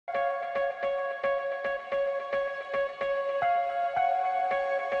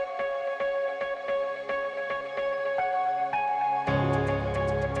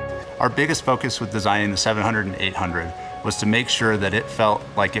Our biggest focus with designing the 700 and 800 was to make sure that it felt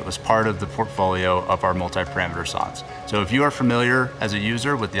like it was part of the portfolio of our multi-parameter sondes. So if you are familiar as a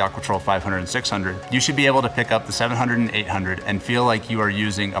user with the Aqua TROLL 500 and 600, you should be able to pick up the 700 and 800 and feel like you are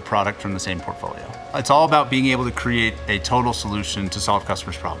using a product from the same portfolio. It's all about being able to create a total solution to solve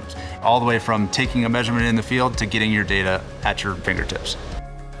customers' problems, all the way from taking a measurement in the field to getting your data at your fingertips.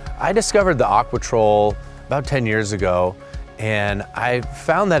 I discovered the Aqua TROLL about 10 years ago, and I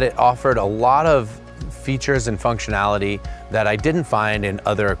found that it offered a lot of features and functionality that I didn't find in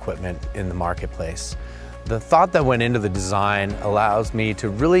other equipment in the marketplace. The thought that went into the design allows me to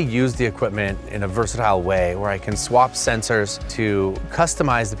really use the equipment in a versatile way where I can swap sensors to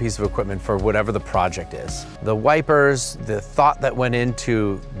customize the piece of equipment for whatever the project is. The wipers, the thought that went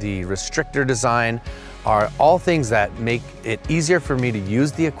into the restrictor design are all things that make it easier for me to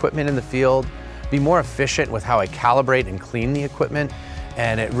use the equipment in the field, be more efficient with how I calibrate and clean the equipment,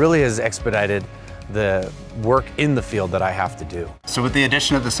 and it really has expedited the work in the field that I have to do. So with the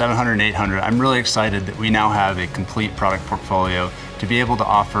addition of the 700 and 800, I'm really excited that we now have a complete product portfolio to be able to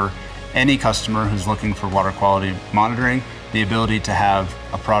offer any customer who's looking for water quality monitoring the ability to have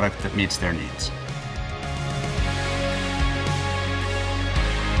a product that meets their needs.